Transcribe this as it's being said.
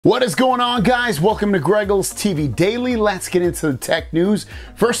What is going on, guys? Welcome to GregglesTV Daily. Let's get into the tech news.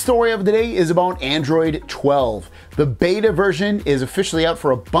 First story of the day is about Android 12. The beta version is officially out for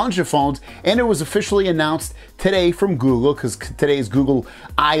a bunch of phones, and it was officially announced today from Google, because today is Google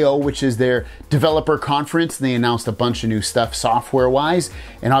I/O, which is their developer conference, and they announced a bunch of new stuff software-wise,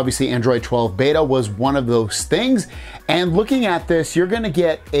 and obviously Android 12 beta was one of those things. And looking at this, you're gonna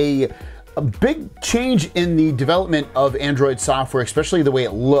get a big change in the development of Android software, especially the way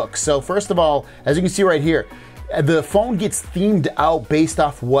it looks. So first of all, as you can see right here, the phone gets themed out based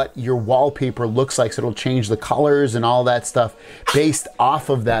off what your wallpaper looks like. So it'll change the colors and all that stuff based off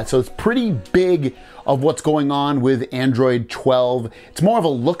of that. So it's pretty big of what's going on with Android 12. It's more of a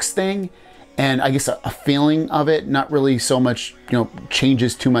looks thing, and I guess a feeling of it, not really so much,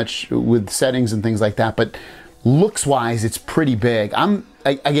 changes too much with settings and things like that, but looks wise, it's pretty big.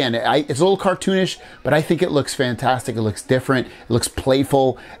 It's a little cartoonish, but I think it looks fantastic. It looks different. It looks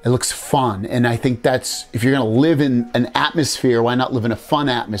playful. It looks fun. And I think that's, if you're going to live in an atmosphere, why not live in a fun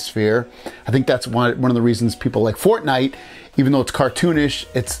atmosphere? I think that's one of the reasons people like Fortnite, even though it's cartoonish,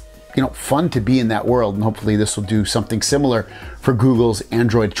 it's fun to be in that world. And hopefully this will do something similar for Google's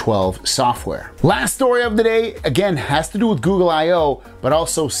Android 12 software. Last story of the day, again, has to do with Google I/O, but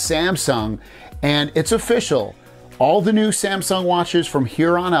also Samsung. And it's official. All the new Samsung watches from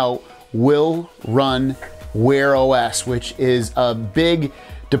here on out will run Wear OS, which is a big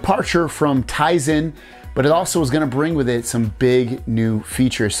departure from Tizen, but it also is going to bring with it some big new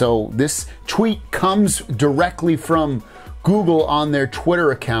features. So this tweet comes directly from Google on their Twitter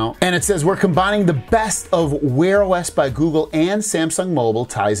account, and it says, "We're combining the best of Wear OS by Google and Samsung Mobile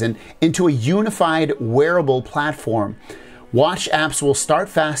Tizen into a unified wearable platform. Watch apps will start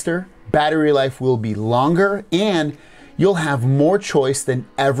faster, battery life will be longer, and you'll have more choice than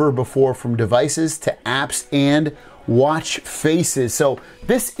ever before, from devices to apps and watch faces." So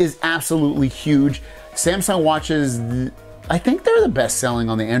this is absolutely huge. Samsung watches, I think they're the best selling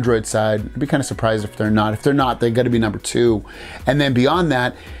on the Android side. I'd be kind of surprised if they're not. If they're not, they got to be number 2. And then beyond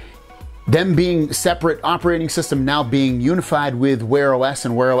that, them being separate operating system now being unified with Wear OS,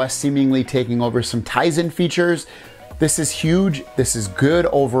 and Wear OS seemingly taking over some Tizen features. This is huge. This is good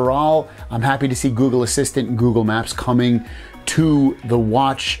overall. I'm happy to see Google Assistant and Google Maps coming to the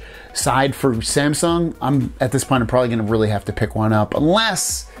watch side for Samsung. At this point, I'm probably gonna really have to pick one up,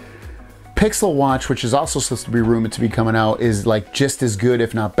 unless Pixel Watch, which is also supposed to be rumored to be coming out, is like just as good,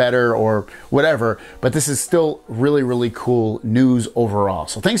 if not better, or whatever. But this is still really, really cool news overall.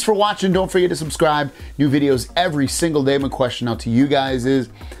 So thanks for watching. Don't forget to subscribe. New videos every single day. My question out to you guys is,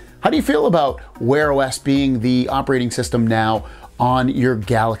 how do you feel about Wear OS being the operating system now on your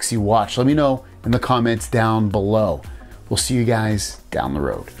Galaxy Watch? Let me know in the comments down below. We'll see you guys down the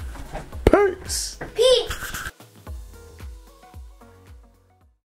road. Peace.